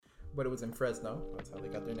but it was in Fresno. That's how they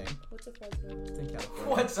got their name. What's a Fresno? It's in California.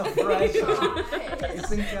 What's a Fresno?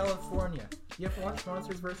 It's in California. You ever watch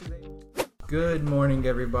Monsters vs. Aliens? Good morning,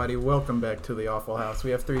 everybody. Welcome back to the Awful House.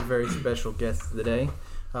 We have three very special guests today.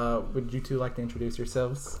 Would you two like to introduce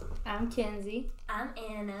yourselves? I'm Kenzie. I'm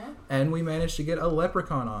Anna. And we managed to get a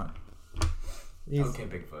leprechaun on. Okay,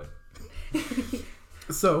 Bigfoot.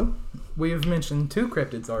 So, we have mentioned two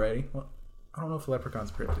cryptids already. Well, I don't know if leprechaun's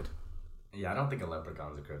a cryptid. Yeah, I don't think a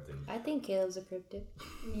leprechaun's a cryptid. I think Caleb's a cryptid.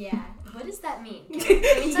 Yeah. What does that mean? Can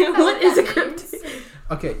we talk about What is a that cryptid? means?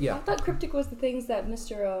 Okay, yeah. I thought cryptic was the things that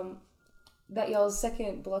that y'all's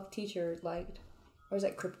second block teacher liked. Or is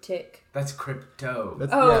that cryptic? That's crypto.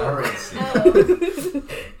 That's, currency. Oh.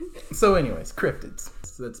 So anyways, cryptids.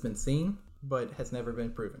 So that's been seen, but has never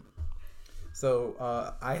been proven. So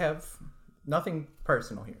I have nothing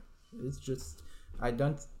personal here. It's just,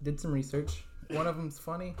 did some research. One of them's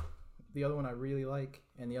funny. The other one I really like.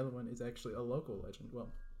 And the other one is actually a local legend. Well,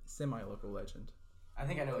 semi-local legend. I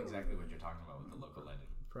think I know exactly what you're talking about with the local legend.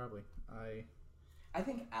 Probably. I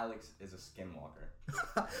think Alex is a skinwalker.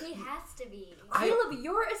 He has to be. Caleb,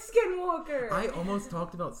 you're a skinwalker! I almost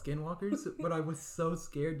talked about skinwalkers, but I was so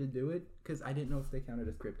scared to do it because I didn't know if they counted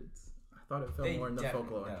as cryptids. I thought it fell more in the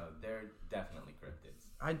folklore. No, they're definitely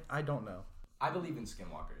cryptids. I don't know. I believe in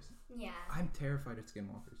skinwalkers. Yeah. I'm terrified of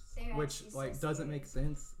skinwalkers, They're which actually so doesn't scary. make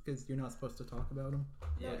sense because you're not supposed to talk about them.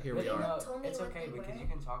 Yeah, But here but we are. No, Told me it's what okay they because were. you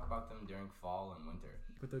can talk about them during fall and winter.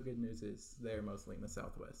 But the good news is they're mostly in the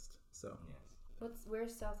Southwest. So, Yes.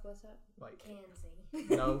 Where's Southwest at? like,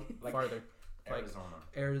 Kenzie. no, Like farther. Like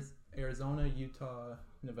Arizona. Arizona, Utah,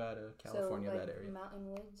 Nevada, California, so, like, that area. Mountain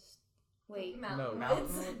woods? Wait. No. Mountain,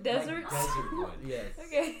 Deserts? Like desert wood. Yes.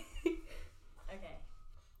 Okay. Okay.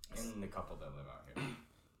 And the couple that live out here.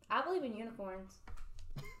 I believe in unicorns.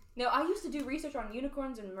 No, I used to do research on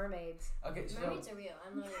unicorns and mermaids. Okay, so Mermaids are real.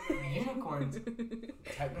 I'm not a mermaid. unicorns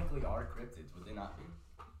technically are cryptids, would they not be?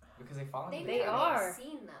 Because they fall into They the are.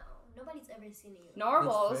 Seen though. Nobody's ever seen a unicorn.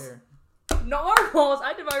 Narwhals. It's fair. Narwhals!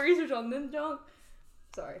 I did my research on them junk.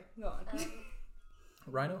 Sorry, go on.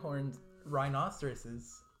 Rhino horns,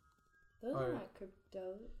 rhinoceroses. Those are- are not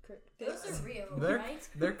crypto. Those are real, They're right?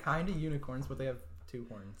 they're kind of unicorns, but they have two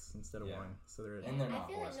horns instead of Yeah. one. So they're And they're I not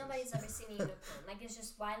feel horses. like nobody's ever seen a unicorn. Like it's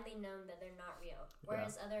just widely known that they're not real,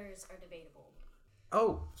 whereas others are debatable.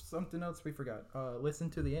 Oh, something else we forgot. Listen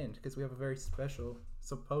to the end because we have a very special,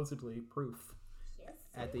 supposedly proof Yes.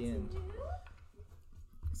 at the end.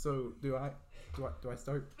 So do I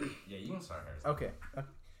start? Yeah, you can start hers. Okay.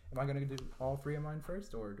 Am I gonna do all three of mine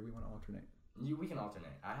first, or do we want to alternate? We can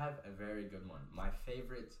alternate. I have a very good one. My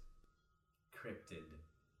favorite cryptid.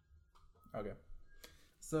 Okay.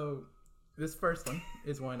 So this first one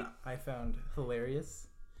is one I found hilarious.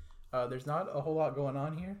 There's not a whole lot going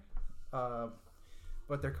on here,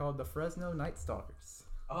 but they're called the Fresno Night Stalkers.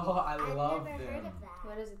 Oh, I love I've never them. heard of that.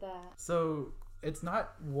 What is that? So it's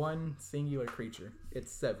not one singular creature;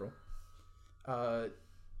 it's several.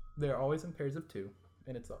 They're always in pairs of two,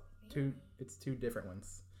 and it's two. It's two different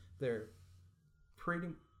ones. They're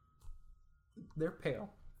pale.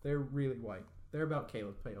 They're really white. They're about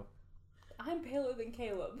Caleb pale. I'm paler than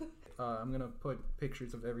Caleb. I'm gonna put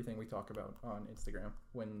pictures of everything we talk about on Instagram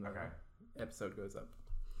when the episode goes up.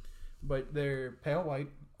 But they're pale white,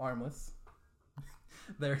 armless.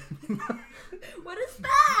 They're What is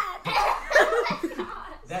that?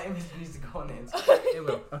 That image needs to go on the Instagram. it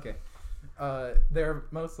will. Okay. They're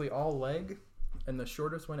mostly all leg, and the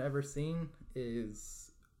shortest one ever seen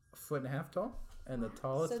is 1.5 feet tall, and the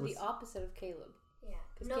tallest So was the opposite of Caleb. Yeah.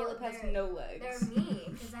 Because Caleb has no legs. They're me,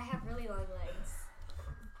 because I have really long legs.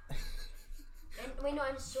 And wait, no,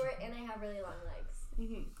 I'm short and I have really long legs.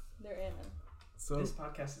 Mm-hmm. They're Anna. so. This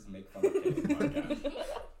podcast is Make Fun of Kids podcast.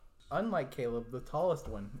 Unlike Caleb, the tallest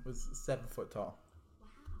one was 7 foot tall.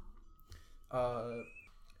 Wow.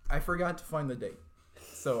 I forgot to find the date,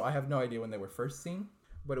 so I have no idea when they were first seen,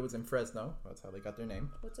 but it was in Fresno. That's how they got their name.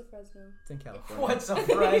 What's a Fresno? It's in California. What's a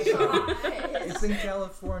Fresno? It's in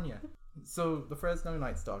California. So the Fresno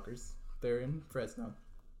Night Stalkers, they're in Fresno.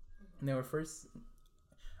 And they were first...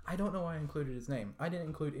 I don't know why I included his name. I didn't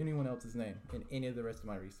include anyone else's name in any of the rest of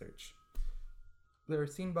my research. They were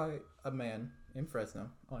seen by a man in Fresno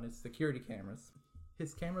on his security cameras.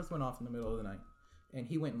 His cameras went off in the middle of the night, and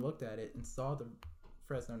he went and looked at it and saw the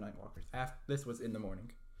Fresno Nightwalkers. This was in the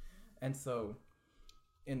morning. And so,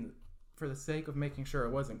 for the sake of making sure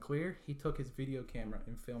it wasn't clear, he took his video camera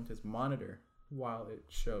and filmed his monitor while it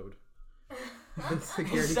showed the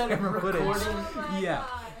security Instead of camera footage. recording. Oh my Yeah.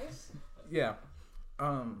 gosh. Yeah.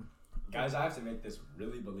 Guys, I have to make this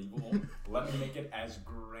really believable. Let me make it as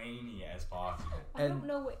grainy as possible. I don't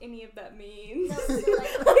know what any of that means. No, so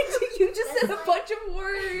like,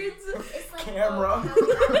 camera.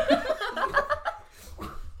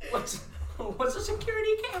 What's a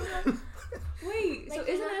security camera? Wait, Like, so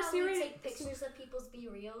you isn't know it a how we series? take pictures of people's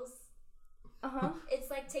B-reels? Uh-huh.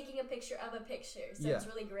 It's like taking a picture of a picture, so Yeah. it's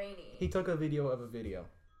really grainy. He took a video of a video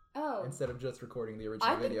Oh. instead of just recording the original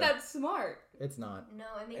I think video. that's smart. It's not. No,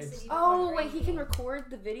 it makes It's- it even Oh, more wait, he grainy. can record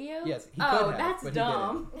the video? Yes, he Oh, could have, that's but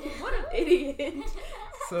dumb. What an idiot.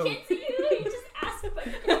 So Kids, you just asked about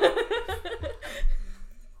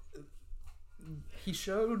he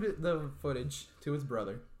showed the footage to his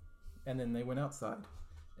brother, and then they went outside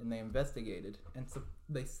and they investigated, and so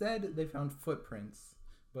they said they found footprints,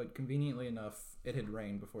 but conveniently enough, it had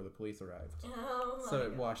rained before the police arrived, Oh my so it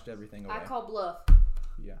God. washed everything away. I call bluff.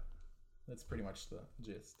 Yeah, that's pretty much the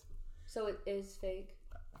gist. So it is fake.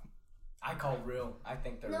 I call real. I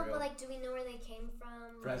think they're No, real. but like, do we know where they came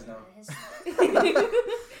from? Fresno. History?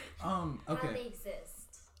 How Okay, they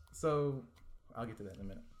exist? so I'll get to that in a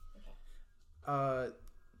minute.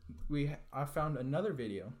 I found another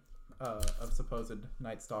video of supposed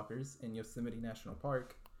night stalkers in Yosemite National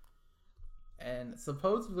Park, and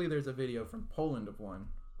supposedly there's a video from Poland of one,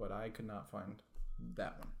 but I could not find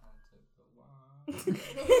that one.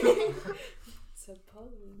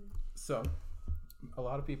 Suppose. So, a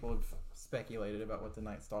lot of people have speculated about what the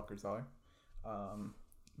night stalkers are.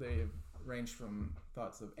 They've ranged from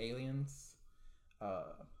thoughts of aliens, a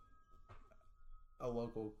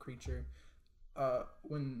local creature.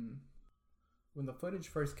 When the footage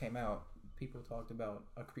first came out, people talked about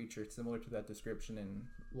a creature similar to that description in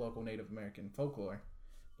local Native American folklore,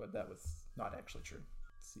 but that was not actually true.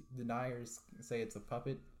 Deniers say it's a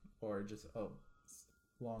puppet or just a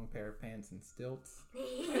long pair of pants and stilts.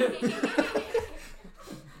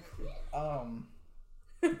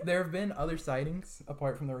 There have been other sightings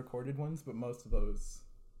apart from the recorded ones, but most of those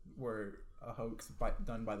were a hoax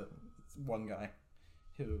done by the one guy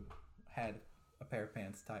who had a pair of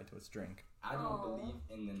pants tied to a string. I don't Aw. believe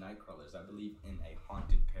in the night crawlers. I believe in a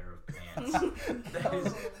haunted pair of pants that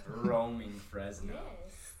is roaming Fresno.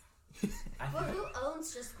 Yes. I Well, think who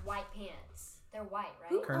owns just white pants? They're white, right?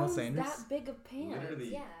 Who Colonel owns Sanders? that big of pants?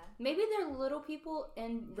 Literally. Yeah. Maybe they're little people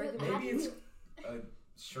and regular. Maybe it's a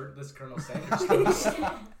shirtless Colonel Sanders.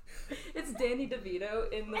 It's Danny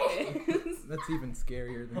DeVito in the pants. That's even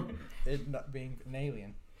scarier than it not being an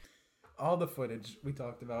alien. All the footage we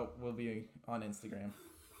talked about will be on Instagram.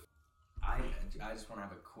 I just want to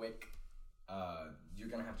have a quick. You're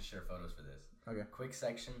gonna have to share photos for this. Okay. Quick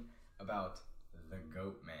section about the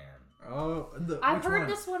Goat Man. Oh, I've which heard one?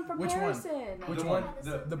 this one from Which one? Harrison. Which The one?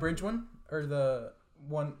 one- The bridge one or the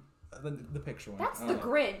one? The picture one. That's Oh. the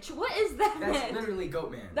Grinch. What is that? That's literally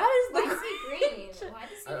Goat Man. That is Why the is he green? Why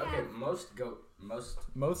does he Okay, have?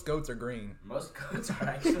 Most goats are green. most goats are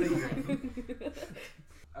actually green.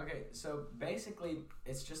 Okay, so basically,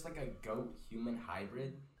 it's just like a goat-human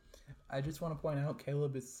hybrid. I just want to point out,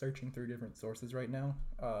 Caleb is searching through different sources right now.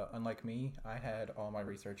 Unlike me, I had all my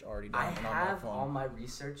research already done I and on my have phone. all my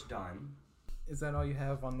research done. Is that all you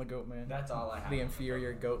have on the goat man? That's all I have. The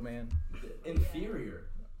inferior goat man. Inferior.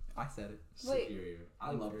 I said it. Wait. Superior.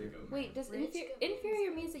 I love the Goat Man. Wait, does Rich goat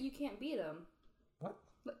inferior means that you can't beat him? What?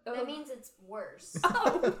 That means it's worse.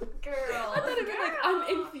 Oh, Girl. I thought it meant like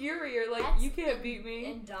I'm inferior. Like That's you can't beat me.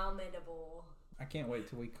 Indomitable. I can't wait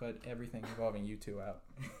till we cut everything involving you two out.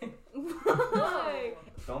 Why?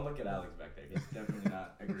 Don't look at Alex back there. He's definitely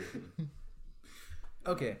not agreeing.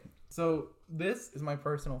 Okay, so this is my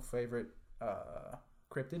personal favorite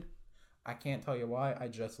cryptid. I can't tell you why. I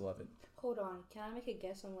just love it. Hold on. Can I make a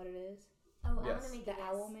guess on what it is? Oh, I Yes. want to make The a guess.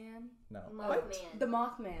 Owl Man. No, Mothman. The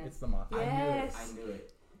Mothman. it's the Mothman. Yes. I knew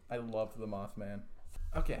it. I love the Mothman.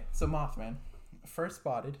 Okay, so Mothman, first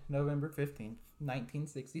spotted November 15th,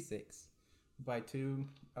 1966, by two.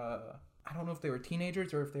 I don't know if they were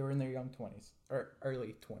teenagers or if they were in their young 20s or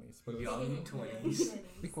early 20s. But it was Young 20s.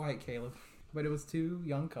 Be quiet, Caleb. But it was two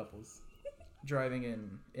young couples driving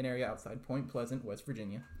in an area outside Point Pleasant, West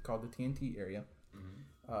Virginia, called the TNT area.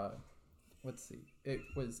 Mhm. Let's see. It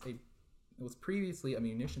was previously a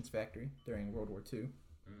munitions factory during World War II.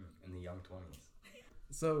 In the young 20s.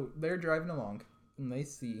 So they're driving along, and they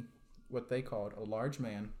see what they called a large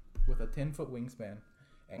man with a 10-foot wingspan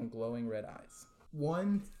and glowing red eyes.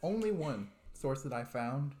 Only one source that I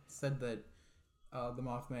found said that the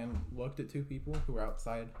Mothman looked at two people who were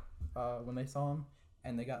outside when they saw him,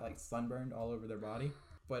 and they got like sunburned all over their body.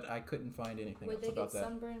 But I couldn't find anything Would else they about get that.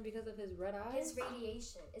 sunburned because of his red eyes? His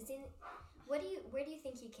radiation is in. Where do you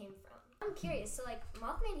think he came from? I'm curious. So like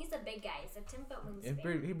Mothman, he's a big guy. He's a 10-foot wingspan.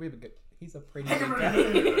 He's a pretty big guy.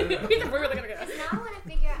 So now I want to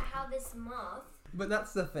figure out how this moth But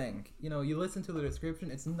that's the thing. You know, you listen to the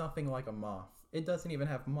description, it's nothing like a moth. It doesn't even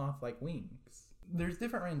have moth-like wings. There's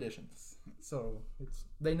different renditions. So,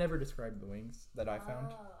 they never described the wings that I found.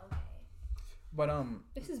 Oh, okay. But,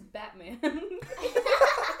 This is Batman.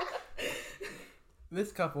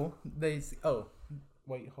 this couple, oh,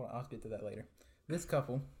 wait, hold on, I'll get to that later. This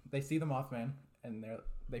couple, they see the Mothman, and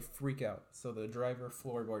they freak out. So the driver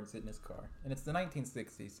floorboards it in his car. And it's the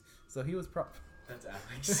 1960s, so he was That's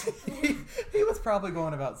Alex. he was probably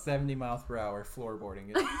going about 70 miles per hour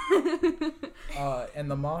floorboarding it. And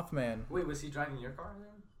the Mothman... Wait, was he driving your car then?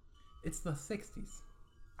 It's the 60s.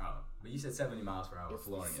 Oh, but you said 70 miles per hour It's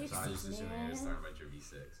flooring it, so I was just assuming it was starting about your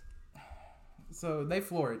V6. So they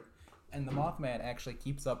floor it, and the Mothman actually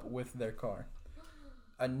keeps up with their car.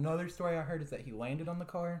 Another story I heard is that he landed on the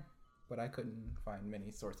car, but I couldn't find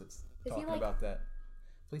many sources talking about that.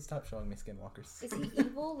 Please stop showing me skinwalkers. Is he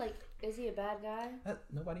evil? Like, is he a bad guy?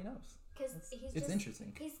 Nobody knows. Because It's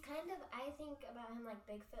interesting. He's kind of, I think about him like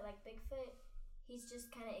Bigfoot. Like Bigfoot, he's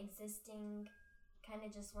just kind of existing, kind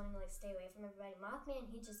of just wanting to like stay away from everybody. Mothman,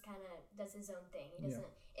 he just kind of does his own thing. He doesn't.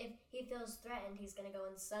 If he feels threatened, he's gonna go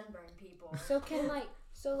and sunburn people.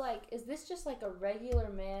 So is this just like a regular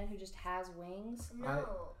man who just has wings? No,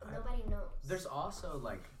 nobody knows. There's also,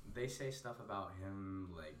 like, they say stuff about him,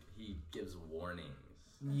 like, he gives warnings.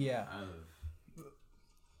 Yeah. Of...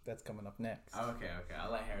 That's coming up next. Okay.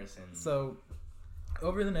 I'll let Harrison... So,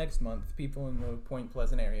 over the next month, people in the Point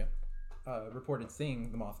Pleasant area reported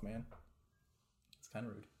seeing the Mothman. It's kind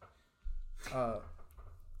of rude.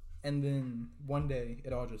 And then one day,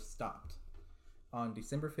 it all just stopped. On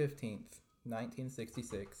December 15th,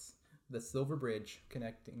 1966, the Silver Bridge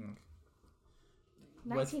connecting...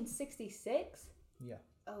 1966? Yeah.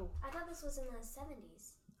 Oh. I thought this was in the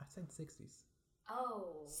 70s. I said 60s.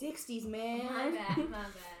 Oh. 60s, man. My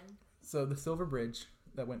bad. So the Silver Bridge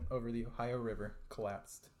that went over the Ohio River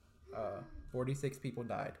collapsed. 46 people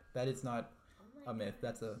died. That is not a myth.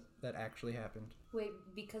 That actually happened. Wait,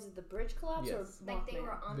 because of the bridge collapse? Yes. Or Like they Mothman?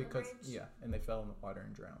 were on the bridge? Yeah, and they fell in the water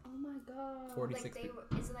and drowned. Oh my god. 46 Like people.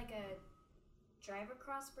 is it like a driver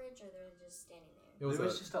cross bridge, or they're just standing there? It was, There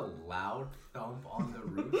was just a loud thump on the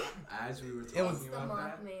roof as we were talking was- The about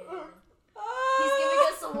that. Mothman. He's giving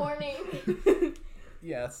us a warning.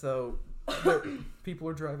 yeah, so people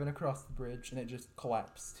were driving across the bridge and it just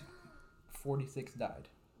collapsed. 46 died.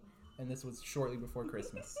 And this was shortly before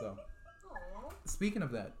Christmas, so... Aww. Speaking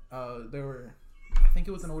of that, I think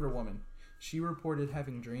it was an older woman. She reported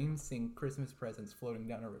having dreams seeing Christmas presents floating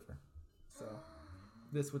down a river. So,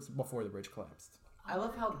 this was before the bridge collapsed. I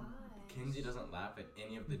love how Kinsey doesn't laugh at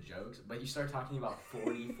any of the jokes, but you start talking about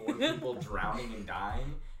 44 people drowning and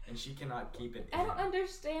dying, and she cannot keep it in. I don't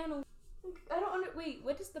understand. Wait,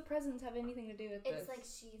 what does the presents have anything to do with this? It's like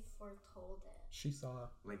she foretold it. She saw...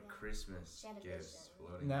 Like Christmas She had a gifts vision.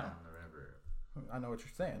 floating No. down the river. I know what you're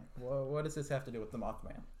saying. Well, what does this have to do with the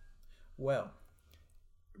Mothman? Well,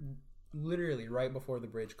 literally right before the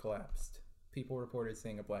bridge collapsed, people reported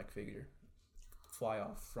seeing a black figure fly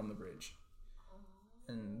off from the bridge.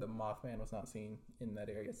 And the Mothman was not seen in that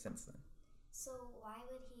area since then. So why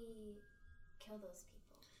would he kill those people?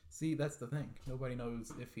 See, that's the thing. Nobody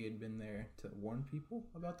knows if he had been there to warn people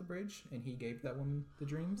about the bridge and he gave that woman the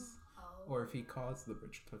dreams, or if he caused the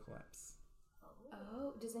bridge to collapse.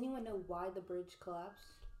 Oh, does anyone know why the bridge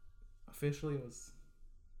collapsed? Officially, it was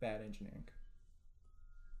bad engineering.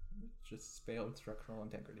 Just failed structural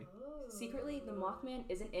integrity. Secretly, the Mothman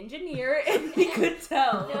is an engineer, and he could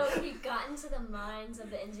tell. No, he got into the minds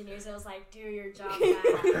of the engineers and was like, do your job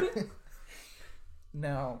now.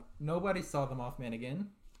 Now, nobody saw the Mothman again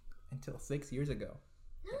until 6 years ago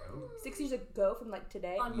 6 years ago from like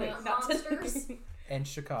today. On Wait, Mount not Monsters? in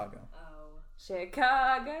Chicago. Oh.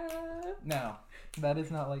 Chicago. Now, that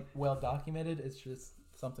is not like well documented. It's just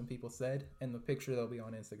something people said, and the picture that'll be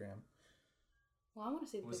on Instagram. Well, I want to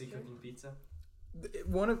see the Was he picture. cooking pizza?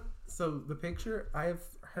 The picture, I have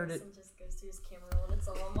heard it. Harrison just goes to his camera roll and it's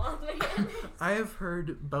all a Mothman. I have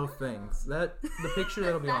heard both things. The picture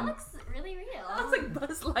that'll be That on. looks really real. That's like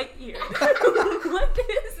Buzz Lightyear. What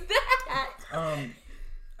is that?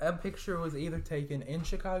 A picture was either taken in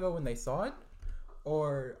Chicago when they saw it,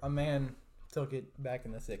 or a man took it back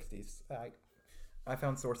in the 60s. I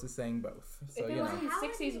found sources saying both. So, If it you was know. in the How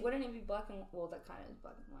would 60s, he- wouldn't it be black and well? That kind of is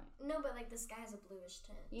black and white. No, but like the sky's a bluish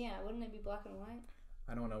tint. Yeah, wouldn't it be black and white?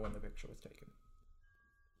 I don't know when the picture was taken.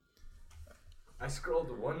 I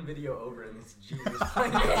scrolled one video over and this G was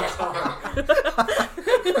playing guitar.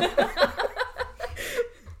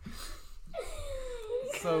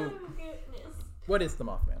 So, Oh, goodness. what is the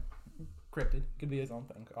Mothman? Cryptid. Could be his own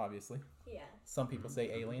thing, obviously. Yeah. Some people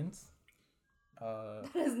say aliens. That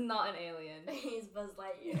is not an alien. He's Buzz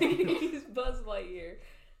Lightyear. He's Buzz Lightyear.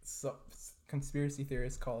 So, conspiracy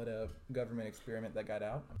theorists call it a government experiment that got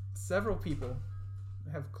out. Several people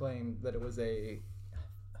have claimed that it was I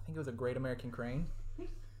think it was a Great American Crane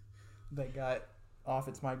that got off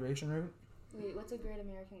its migration route. Wait, what's a Great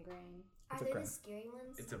American Crane? Are It's a they crane. the scary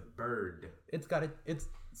ones? It's a bird.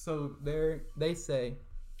 So they say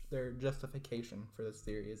their justification for this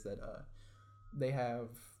theory is that they have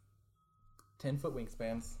 10-foot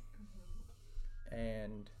wingspans,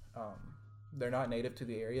 and they're not native to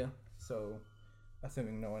the area. So,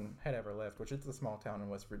 assuming no one had ever left, which it's a small town in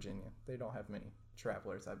West Virginia, they don't have many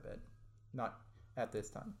travelers. I bet, not at this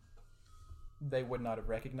time. They would not have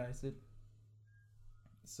recognized it,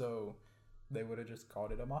 so they would have just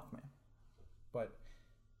called it a Mothman. But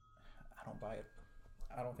I don't buy it.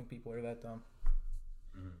 I don't think people are that dumb.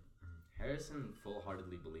 Harrison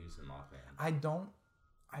full-heartedly believes in Mothman. I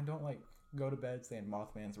don't like go to bed saying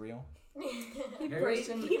Mothman's real. He prays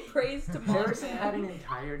to Harrison had an Mothman.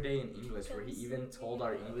 entire day in English where he even told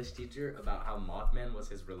our English teacher about how Mothman was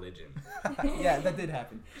his religion. Yeah, that did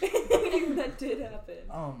happen. That did happen.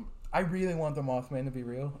 I really want the Mothman to be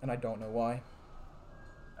real, and I don't know why.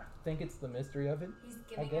 I think it's the mystery of it. He's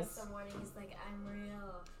I giving guess. us some warning. He's like, I'm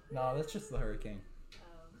real. No, that's just the hurricane.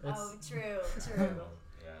 Oh, true, true.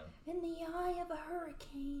 Yeah. In the eye of a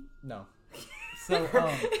hurricane. No. So,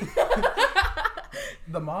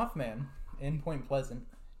 the Mothman in Point Pleasant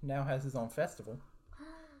now has his own festival.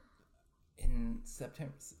 In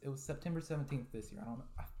September, it was September 17th this year.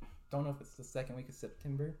 I don't know if it's the second week of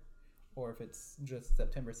September, or if it's just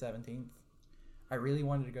September 17th. I really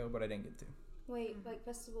wanted to go, but I didn't get to. Wait, like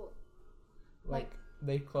festival. Like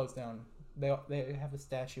they closed down. They have a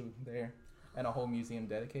statue there and a whole museum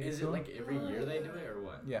dedicated Is to it him. like every year they do it or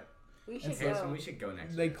what? Yeah. We And should so- Harrison, go. we should go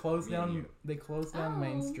next They year. closed Me and down. you. They closed down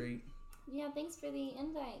Main Oh. Street, Yeah, thanks for the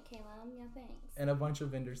invite, Caleb. Yeah, thanks. and a bunch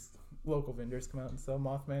of local vendors, come out and sell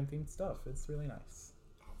Mothman themed stuff. It's really nice.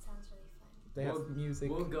 That sounds really fun. They have music.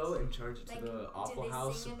 We'll go and charge it to Like, the do Awful they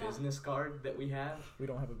House sing about- business card that we have We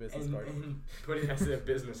don't have a business and, card. and put it as a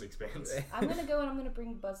business expense. I'm gonna go and I'm gonna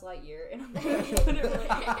bring Buzz Lightyear and I'm gonna put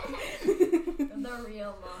it The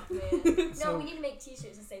real Mothman. So- No, we need to make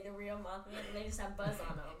T-shirts that say the real Mothman, and they just have Buzz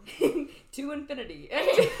on them. to infinity.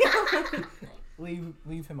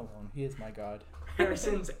 Leave him alone. He is my god.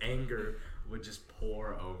 Harrison's anger would just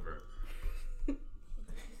pour over.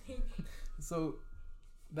 So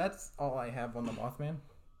that's all I have on the Mothman.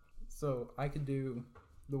 So I could do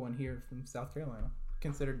the one here from South Carolina,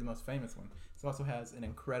 considered the most famous one. It also has an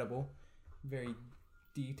incredible, very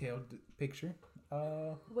detailed picture.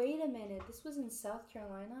 Wait a minute, this was in South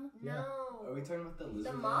Carolina? Yeah. No. Are we talking about the The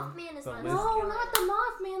lizard? Mothman is The not lizard- No, North not the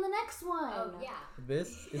Mothman, the next one. Oh, yeah.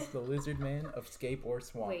 This is the Lizard Man of Scape or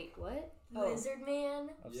Swamp. Wait, what? Oh. Lizard Man.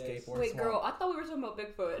 Of Yes. Scape or Wait, Swamp. girl, I thought we were talking about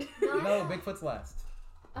Bigfoot. No, Bigfoot's last.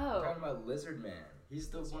 We're Oh. talking about Lizard Man. He's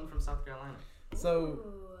the one from South Carolina.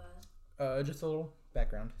 So, Ooh. just a little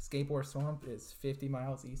background. Scape or Swamp is 50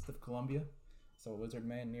 miles east of Columbia. So, Lizard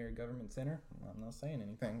Man near a government center. I'm not saying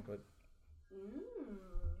anything, but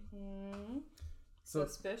so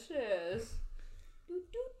Suspicious. Are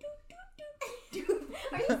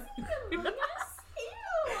you seeing Among Us?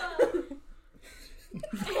 Ew.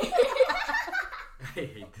 I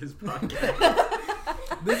hate this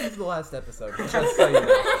podcast. this is the last episode. Just so you know.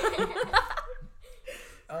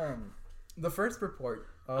 The first report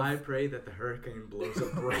of I pray that the hurricane blows a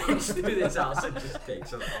branch through this house and just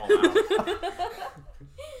takes us all out.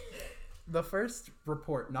 the first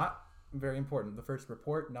report, not very important. The first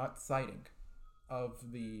report, not sighting, of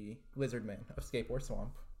the Lizard Man of Scape or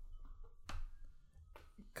Swamp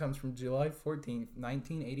comes from July 14th,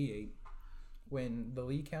 1988, when the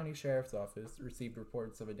Lee County Sheriff's Office received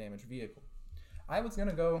reports of a damaged vehicle. I was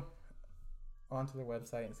gonna go onto their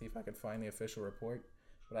website and see if I could find the official report,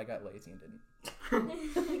 but I got lazy and didn't.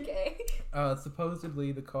 Okay.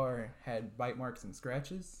 Supposedly the car had bite marks and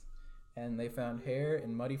scratches, and they found hair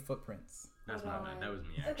and muddy footprints. That's Hold not on. bad. That was me,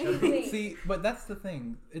 Okay, actually. wait. See, but that's the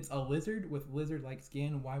thing. It's a lizard with lizard-like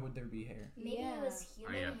skin. Why would there be hair? Maybe Yeah. it was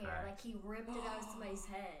human yeah, hair, facts. like he ripped it out of somebody's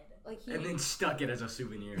head. Like he. And then stuck it as a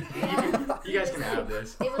souvenir. Yeah. You guys can have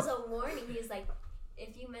this. It was a warning. He was like,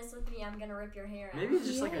 if you mess with me, I'm gonna rip your hair out. Maybe it's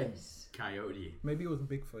just like a Yes. coyote. Maybe it was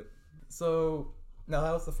Bigfoot. So, now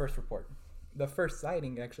that was the first report. The first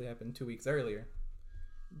sighting actually happened 2 weeks earlier,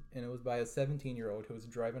 and it was by a 17-year-old who was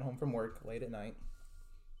driving home from work late at night.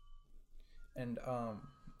 And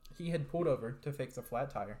he had pulled over to fix a flat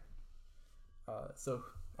tire. So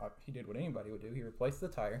he did what anybody would do. He replaced the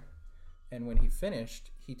tire, and when he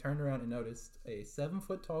finished, he turned around and noticed a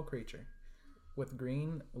 7-foot tall creature with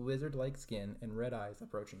green lizard-like skin and red eyes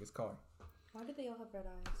approaching his car. Why do they all have red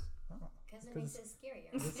eyes? Because it makes it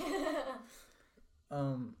scarier.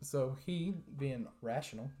 So he, being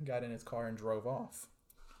rational, got in his car and drove off.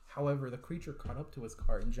 However, the creature caught up to his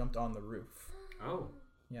car and jumped on the roof. Oh.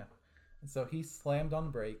 Yeah. And so he slammed on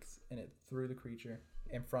the brakes and it threw the creature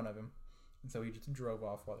in front of him. And so he just drove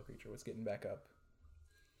off while the creature was getting back up.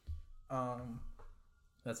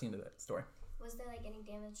 That's the end of that story. Was there like any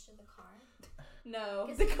damage to the car? No.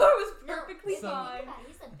 The car was perfectly Think fine. about it,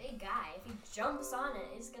 he's a big guy. If he jumps on it,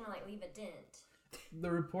 it's gonna like leave a dent.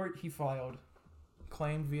 The report he filed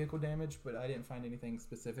claimed vehicle damage, but I didn't find anything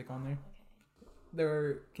specific on there. Okay. There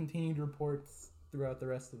were continued reports throughout the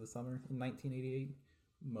rest of the summer in 1988.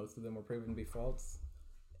 Most of them were proven to be false.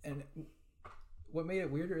 And what made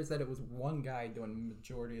it weirder is that it was one guy doing the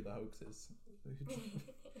majority of the hoaxes.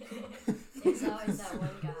 It's always that one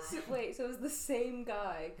guy. So it was the same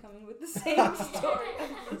guy coming with the same story of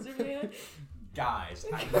Lizard Man? Guys,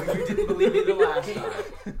 I know you didn't believe me the last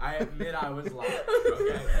time. I admit I was lying.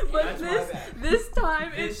 Okay, But that's my bad. this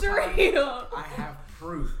time This it's time, real. I have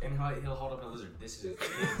proof, and he'll hold up a lizard. This is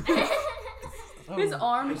His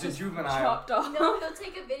arm It's a just juvenile. chopped off. No, he'll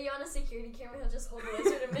take a video on a security camera. He'll just hold the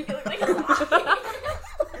lizard and make it look like a lie.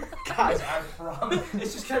 Guys, I promise.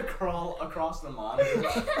 It's just gonna crawl across the monitor.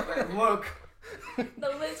 Like, look. The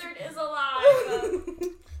lizard is alive.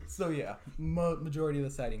 So yeah, majority of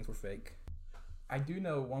the sightings were fake. I do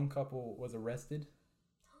know one couple was arrested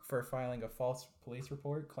for filing a false police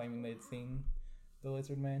report claiming they'd seen the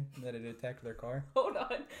lizard man and that it attacked their car. Hold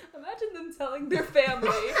on. Imagine them telling their family.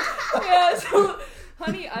 Yeah, so,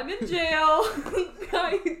 honey, I'm in jail.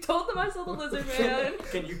 I told them I saw the lizard man.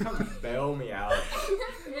 Can you come bail me out?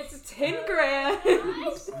 It's 10 grand.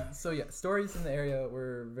 So yeah, stories in the area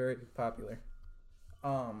were very popular.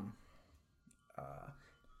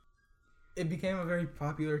 It became a very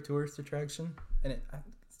popular tourist attraction, and it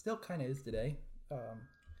still kind of is today.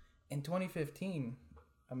 In 2015,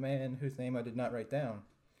 a man whose name I did not write down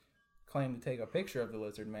claimed to take a picture of the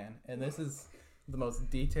lizard man, and this is the most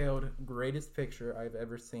detailed, greatest picture I've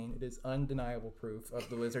ever seen. It is undeniable proof of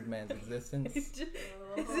the lizard man's existence.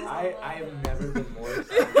 I have never been more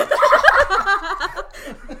excited.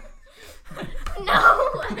 No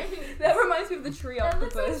way. That reminds me of the tree That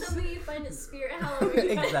looks like octopus. something you find at Spirit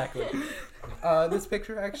Halloween. Exactly. This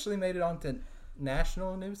picture actually made it onto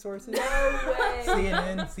national news sources. No way.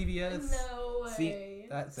 CNN, CBS. No way.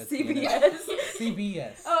 That said CBS.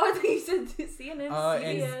 CBS. Oh, I think you said CNN.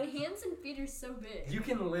 CBS. Hands and feet are so big. You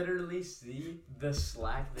can literally see the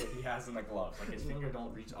slack that he has in the glove. Like his finger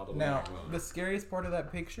don't reach all the way Now, in the glove. the scariest part of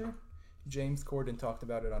that picture, James Corden talked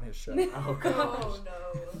about it on his show. Oh gosh. Oh no.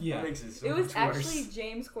 Yeah. That makes it so It was much actually worse.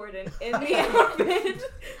 James Corden in the outfit.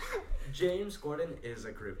 James Corden is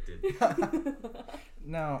a cryptid.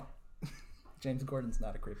 Now, James Corden's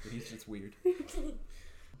not a cryptid. He's just weird.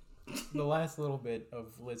 The last little bit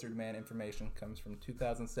of Lizard Man information comes from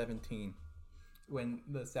 2017, when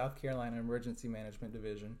the South Carolina Emergency Management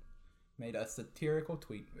Division made a satirical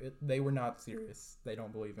tweet. They were not serious. They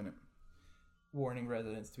don't believe in it. Warning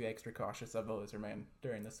residents to be extra cautious of the lizard man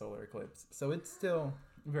during the solar eclipse. So it's still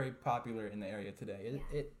very popular in the area today.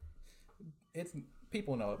 It's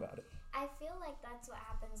people know about it. I feel like that's what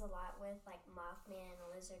happens a lot with like Mothman,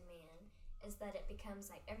 Lizard Man, is that it becomes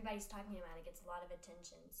like everybody's talking about it, gets a lot of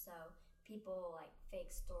attention. So people like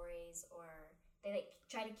fake stories or they like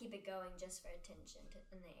try to keep it going just for attention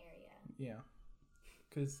in the area. Yeah,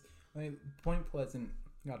 because Point Pleasant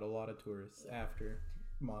got a lot of tourists after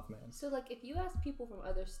Mothman. So, like, if you ask people from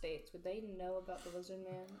other states, would they know about the lizard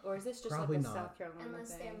man, or is this just Probably like a not. South Carolina Unless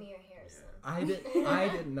thing? they're Mia Harrison. I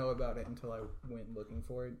didn't know about it until I went looking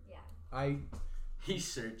for it. Yeah. He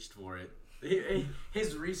searched for it.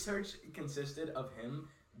 His research consisted of him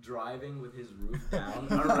driving with his roof down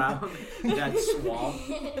around that swamp,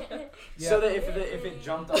 so that if it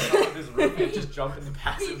jumped on top of his roof, it just jumped in the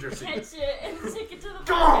passenger He'd seat. catch it and take it to the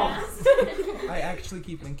Come on! podcast. I actually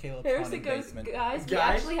keep it in Caleb's Harrison haunted goes, basement. guys, we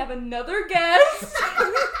Guys? actually have another guest.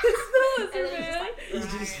 It's the And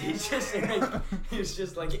lizard then man. He's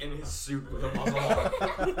just like in his suit with a muzzle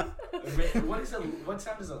on. What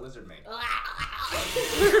sound does a lizard make?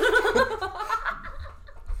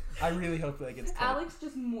 I really hope that gets cut. Alex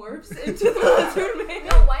just morphs into the lizard man.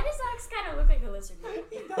 No, why does Alex kind of look like a lizard man?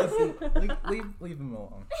 Listen, leave him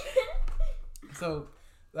alone. So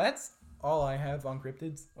that's all I have on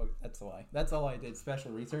cryptids. Oh, that's a lie. That's all I did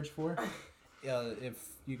special research for. If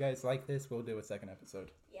you guys like this, we'll do a second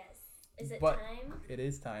episode. Yes. Is it But time? it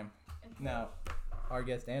is time. Okay. Now, our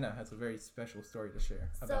guest Anna has a very special story to share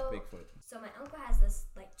about Bigfoot. So my uncle has this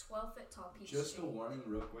like 12-foot tall peach Just a tree. warning,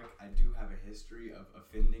 real quick. I do have a history of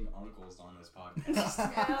offending uncles on this podcast.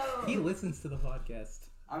 No. He listens to the podcast.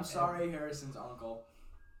 I'm sorry, Harrison's uncle.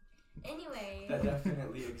 Anyway. That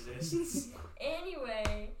definitely exists.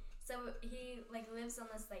 Anyway, so he like lives on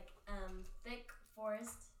this like thick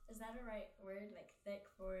forest. Is that a right word? Like thick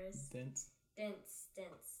forest. Dense.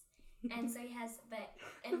 Dense. And so he has, but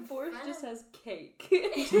The in forest front just of, has cake.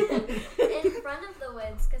 in front of the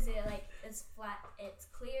woods, because it like it's flat, it's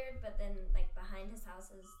cleared, but then like behind his house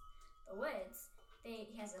is the woods.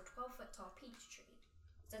 He has a 12-foot tall peach tree.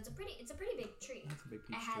 So it's a pretty big tree. That's a big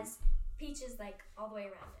peach It tree. has peaches like all the way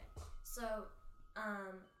around it. So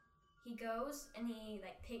he goes and he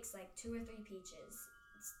like picks like 2 or 3 peaches.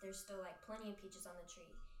 There's still like plenty of peaches on the tree.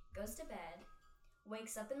 Goes to bed,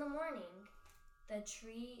 wakes up in the morning. The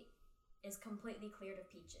tree is completely cleared of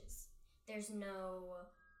peaches. There's no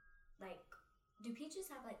like. Do peaches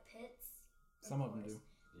have like pits? Some of them do.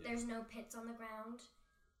 Yeah. There's no pits on the ground.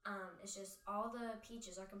 It's just all the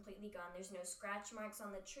peaches are completely gone. There's no scratch marks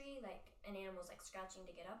on the tree, like an animal's like scratching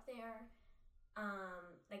to get up there.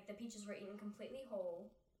 Like the peaches were eaten completely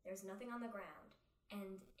whole. There's nothing on the ground.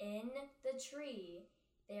 And in the tree,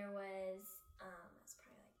 there was, that's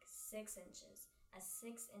probably like 6 inches, a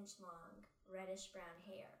 6-inch long reddish brown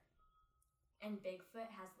hair. And Bigfoot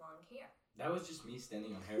has long hair. That was just me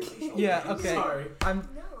standing on Harrison's shoulder. Yeah, I'm okay. sorry.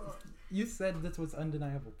 No, You said this was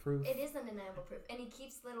undeniable proof. it is undeniable proof. And he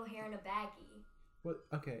keeps little hair in a baggie. What?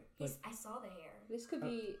 Okay. I saw the hair. This could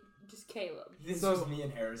be just Caleb. This So, was me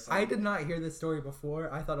and Harrison. I did not hear this story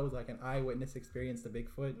before. I thought it was like an eyewitness experience to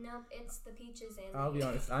Bigfoot. Nope, it's the peaches and I'll the be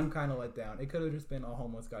hair. honest, I'm kind of let down. It could have just been a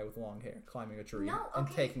homeless guy with long hair climbing a tree No, and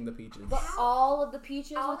okay. taking the peaches. But all of the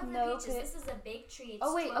peaches All with of the no peaches. pit. This is a big tree. It's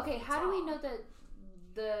Oh wait, 12 okay. feet How do we tall. know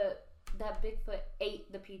that Bigfoot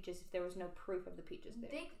ate the peaches if there was no proof of the peaches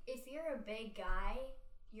there? If you're a big guy,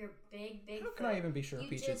 you're big How can I even be sure You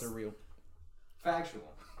peaches just- are real? Factual.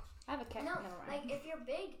 I have a cat. No, Never mind. like if you're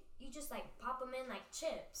big, you just like pop them in like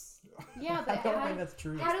chips. Yeah, I but don't how, think that's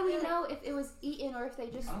true. how do we know if it was eaten or if they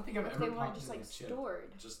just I don't think I've if ever they weren't popped just in like a chip. stored?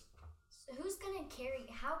 Just So who's gonna carry?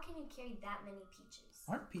 How can you carry that many peaches?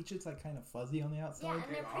 Aren't peaches like kind of fuzzy on the outside? Yeah, and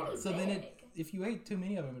they're pretty So big. then if you ate too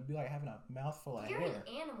many of them, it'd be like having a mouthful of You're hair.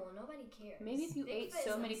 an animal. Nobody cares. Maybe if you ate Bigfoot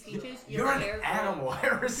so is many insane. peaches, you're your an hair animal,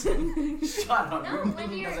 Harrison. Shut up. No, Your when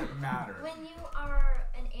opinion you're- doesn't matter. When you are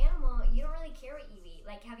an animal, you don't really care what you eat.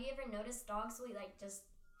 Like, have you ever noticed dogs will eat like just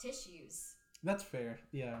tissues? That's fair.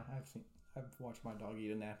 Yeah, I've watched my dog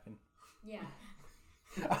eat a napkin. Yeah.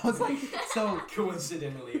 I was like, so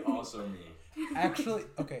Coincidentally, also me. actually,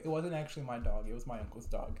 okay, it wasn't actually my dog. It was my uncle's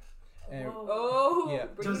dog. And Oh, Yeah.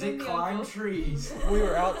 bring Does in it the climb uncle. trees? we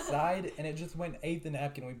were outside, and it just went ate the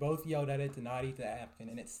napkin. We both yelled at it to not eat the napkin,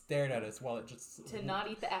 and it stared at us while it just To not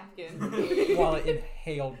eat the Afghan. while it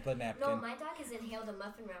inhaled the napkin. No, my dog has inhaled a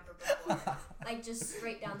muffin wrapper before, like just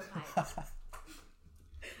straight down the pipe.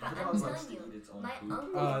 But My I'm dog likes telling to you, eat its own my poop.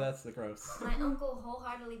 uncle, Oh, that's the gross. my uncle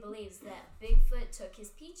wholeheartedly believes that Bigfoot took his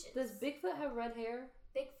peaches. Does Bigfoot have red hair?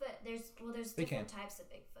 Bigfoot? There's They different can. types of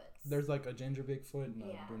Bigfoots. There's like a ginger Bigfoot and a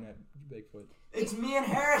Yeah. brunette Bigfoot. It's me and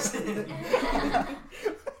Harrison.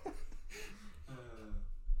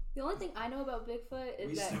 The only thing I know about Bigfoot is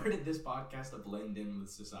We that started this podcast to blend in with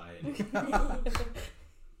society.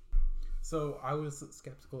 So I was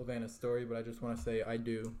skeptical of Anna's story, but I just want to say I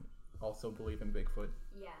do also believe in Bigfoot.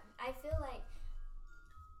 Yeah, I feel like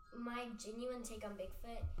my genuine take on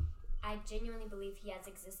Bigfoot, I genuinely believe he has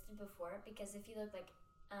existed before, because if you look like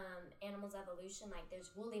animals evolution, like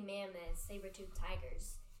there's woolly mammoths, saber-toothed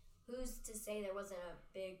tigers. Who's to say there wasn't a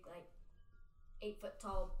big, like, 8-foot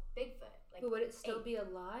tall Bigfoot? Like, but would it still be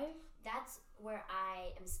alive? that's where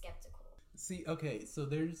I am skeptical. See, okay, so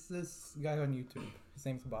there's this guy on YouTube. His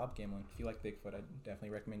name's Bob Gimlin. If you like Bigfoot, I definitely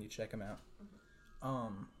recommend you check him out.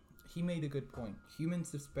 He made a good point.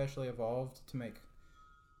 Humans especially evolved to make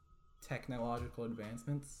technological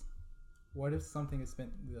advancements. What if something has spent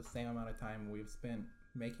the same amount of time we've spent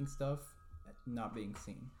making stuff not being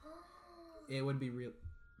seen? It would be real.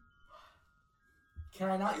 Can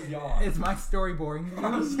I not yawn? Is my story boring?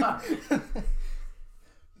 I'm sorry.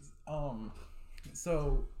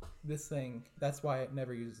 So this thing, that's why it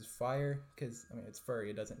never uses fire, because I mean it's furry,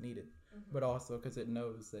 it doesn't need it, but also because it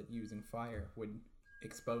knows that using fire would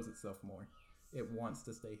expose itself more. It wants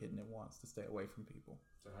to stay hidden. It wants to stay away from people.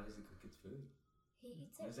 So how does it cook its food? He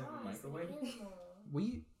eats Does it it have a raw as an microwave? animal.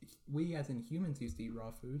 We as in humans used to eat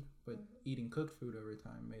raw food, but eating cooked food over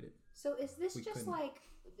time made it. So is this We just couldn't. like,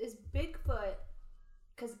 is Bigfoot,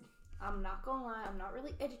 because I'm not gonna lie, I'm not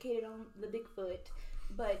really educated on the Bigfoot,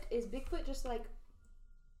 but is Bigfoot just like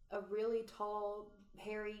a really tall,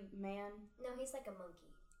 hairy man? No, he's like a monkey.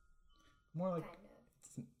 More like Kind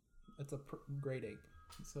of. it's a great ape.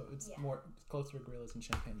 So it's Yeah. more closer to gorillas and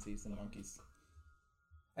chimpanzees than monkeys.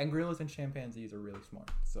 And gorillas and chimpanzees are really smart.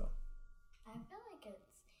 So I feel like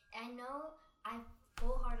I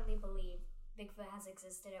full-heartedly believe Bigfoot has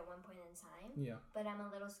existed at one point in time. yeah, But I'm a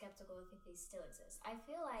little skeptical if he still exists. I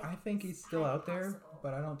feel like I think he's it's still highly out there, possible.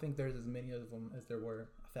 but I don't think there's as many of them as there were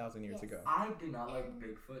 1,000 years Yes. ago. I do not like And-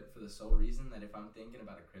 Bigfoot for the sole reason that if I'm thinking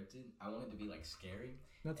about a cryptid, I want it to be like scary.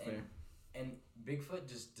 That's fair. And Bigfoot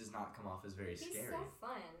just does not come off as very he's scary. so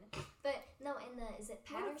fun. But no, is it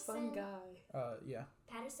What a Patterson? fun guy. Yeah.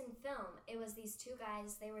 Patterson film. It was these two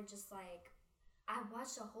guys. They were just like, I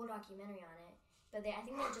watched a whole documentary on it, but I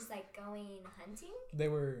think they were just like going hunting, They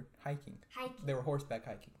were hiking. They were horseback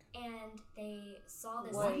hiking. and they saw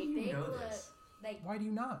this Why do you big, know this? like Why do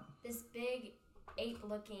you not? this big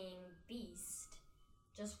ape-looking beast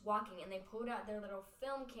just walking, and they pulled out their little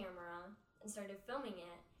film camera and started filming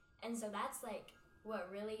it. And so that's like what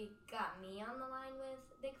really got me on the line with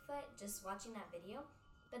Bigfoot, just watching that video.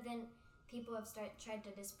 But then people have tried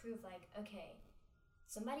to disprove, like, okay,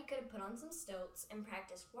 somebody could have put on some stilts and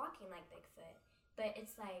practiced walking like Bigfoot. But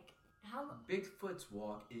it's like, how? Bigfoot's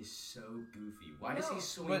walk is so goofy. Why does he No.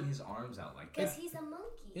 swing But- his arms out like Because that? he's a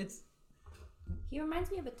monkey. It's He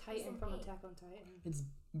reminds me of a Titan from big. Attack on Titan. it's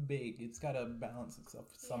big. It's got to balance itself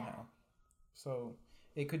somehow. Yeah. So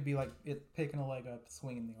it could be like it picking a leg up,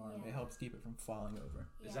 swinging the arm. Yeah. It helps keep it from falling over.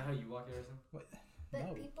 Is that how you walk, Harrison? What? But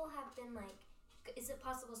No. people have been like, is it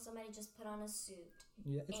possible somebody just put on a suit,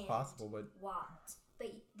 Yeah, it's and possible, but walked?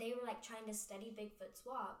 But they were like trying to study Bigfoot's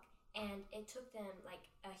walk, and it took them, like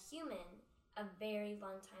a human, a very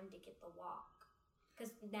long time to get the walk.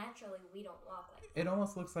 Because naturally we don't walk like that. it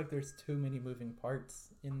almost looks like there's too many moving parts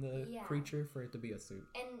in the Yeah. creature for it to be a suit.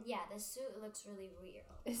 And yeah, the suit looks really real.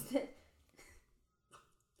 Is it?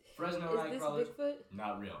 Fresno Is Night this Crawlers, Bigfoot?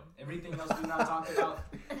 not real. Everything else do not talk about.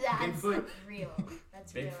 That's Bigfoot- real.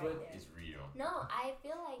 That's real Bigfoot right there. is real. No, I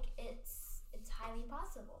feel like it's highly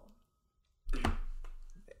possible.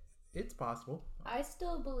 It's possible. I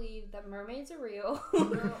still believe that mermaids are real.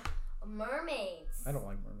 No, mermaids. I don't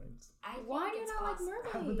like mermaids. I think Why do you it's not like possible.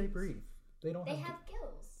 mermaids? How would they breathe? They don't They have. have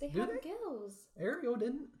gills. They Do have they? gills. Ariel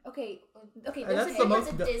didn't. Okay. That's There's the a,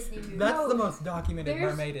 most. It's a Disney movie. That's No, the most documented there's-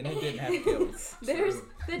 mermaid, and it didn't have gills. there's So-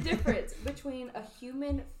 the difference between a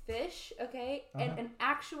human fish, okay, and Uh-huh. an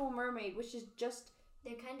actual mermaid, which is just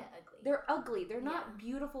They're kind of ugly. they're ugly. They're not Yeah.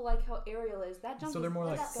 beautiful like how Ariel is. That jump So they're is more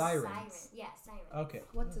What like about the sirens. siren? Yeah, sirens. Okay.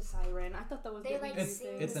 What's a siren? I thought that was They the like weird sing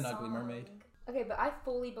thing. It's an the ugly mermaid. song. Okay, but I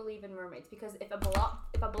fully believe in mermaids because if a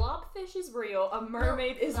blobfish is real, a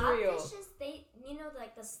mermaid is real. Blobfishes,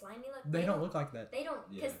 like the slimy look. They don't look like that. They don't,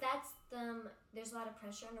 because Yeah. that's them. There's a lot of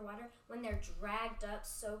pressure underwater. When they're dragged up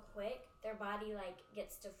so quick, their body like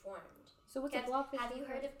gets deformed. So what's a blobfish? Have you look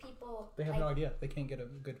heard like? of people? They have like, no idea. They can't get a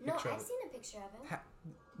good No, picture I've of it. seen a picture of him.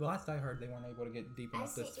 The last I heard, they weren't able to get deep I've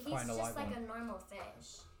enough to seen. find He's a just live like one. a normal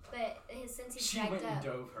fish, but since he's She dragged went and up.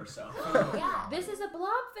 dove herself. Yeah. This is a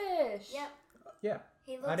blobfish. Yep. Yeah,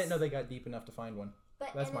 He looks. I didn't know they got deep enough to find one.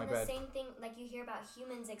 But That's and my then the bad. same thing, like you hear about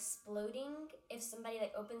humans exploding if somebody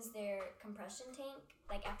like opens their compression tank,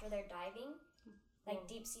 like after they're diving. Like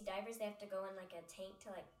deep sea divers, they have to go in like a tank to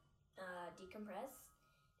like decompress,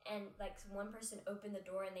 and like one person opened the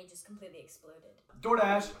door and they just completely exploded.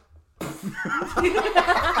 DoorDash.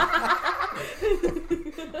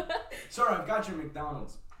 Sorry, I've got your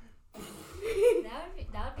McDonald's. That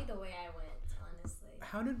would be the way I went, honestly.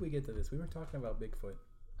 How did we get to this? We were talking about Bigfoot.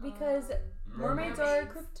 Because mermaids are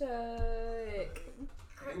cryptic.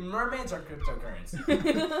 Mermaids are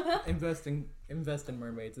cryptocurrency. Invest in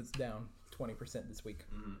mermaids. It's down 20% this week.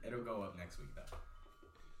 It'll go up next week though.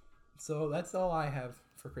 So that's all I have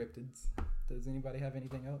for cryptids. Does anybody have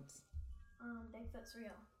anything else? Bigfoot's real.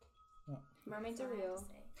 Mermaids That's are all I have real. to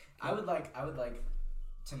say. I would like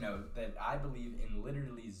to note that I believe in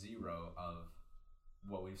literally zero of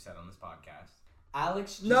what we've said on this podcast.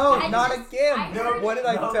 Alex. just No, gave- not I again. heard What did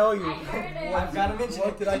I No. tell you? I heard it. I've got to mention What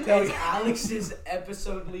it. did I tell It's you? Alex's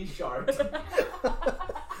episodely shark. I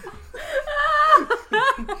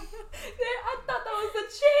thought that was the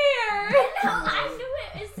chair. No, I knew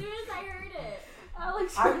it as soon as I heard it.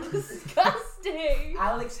 Alex, you're disgusting.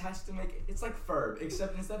 Alex has to make it. It's like Ferb,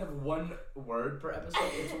 except instead of one word per episode,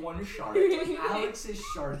 it's one shark. Alex's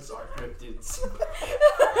sharks are cryptids.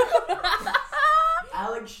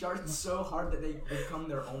 Alex sharks so hard that they become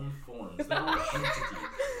their own forms, their own entity.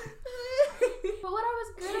 But what I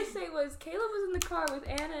was gonna say was Caleb was in the car with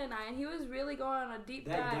Anna and I, and he was really going on a deep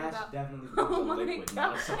That dive gas about. definitely Oh becomes a my liquid,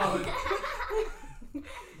 not a God. solid.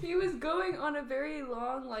 He was going on a very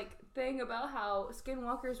long thing about how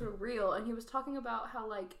skinwalkers were real, and he was talking about how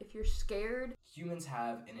if you're scared. Humans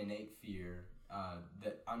have an innate fear,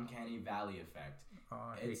 the uncanny valley effect.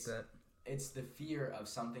 Oh, I hate that. It's the fear of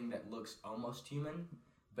something that looks almost human,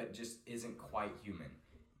 but just isn't quite human.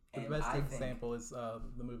 The best example is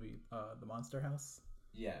the movie The Monster House.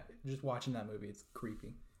 Yeah. Just watching that movie, it's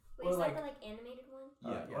creepy. Wait, is that the animated one?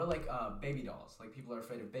 Yeah. Or baby dolls. People are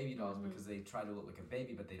afraid of baby dolls because they try to look like a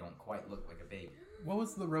baby, but they don't quite look like a baby. What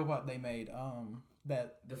was the robot they made?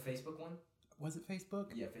 The Facebook one? Was it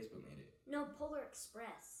Facebook? Yeah, Facebook made it. No, Polar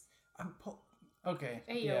Express. Okay.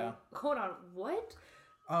 Hey, yeah. Hold on. What?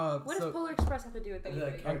 What does Polar Express have to do with the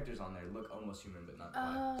anything? characters on there look almost human, but not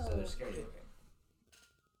quite. So they're scary looking.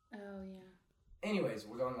 Oh, yeah. Anyways,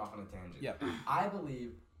 we're going off on a tangent. Yeah. I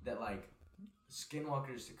believe that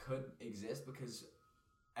skinwalkers could exist because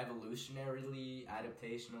evolutionarily,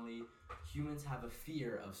 adaptationally, humans have a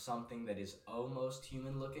fear of something that is almost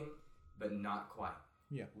human looking, but not quite.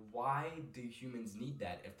 Yeah. Why do humans need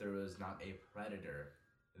that if there was not a predator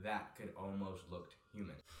that could almost look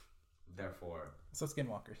human? Therefore. So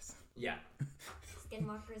skinwalkers. Yeah.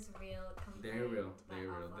 Skinwalkers real. They're real. They're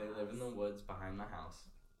real. They live in the woods behind my house.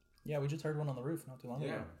 Yeah, we just heard one on the roof not too long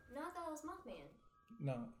ago. No, I thought it was Mothman.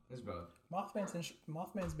 No. It's both.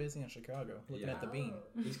 Mothman's busy in Chicago looking at the bean.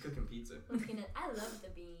 He's cooking pizza. I love the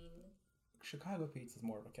bean. Chicago pizza is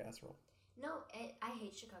more of a casserole. No, I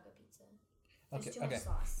hate Chicago pizza. There's too Okay. much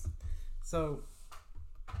sauce. So,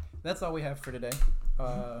 that's all we have for today.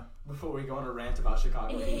 Before we go on a rant about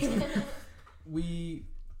Chicago pizza.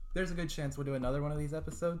 There's a good chance we'll do another one of these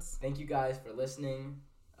episodes. Thank you guys for listening.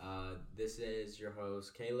 This is your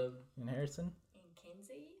host, Caleb. And Harrison. And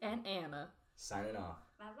Kenzie. And Anna. Signing off.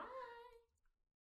 Bye-bye.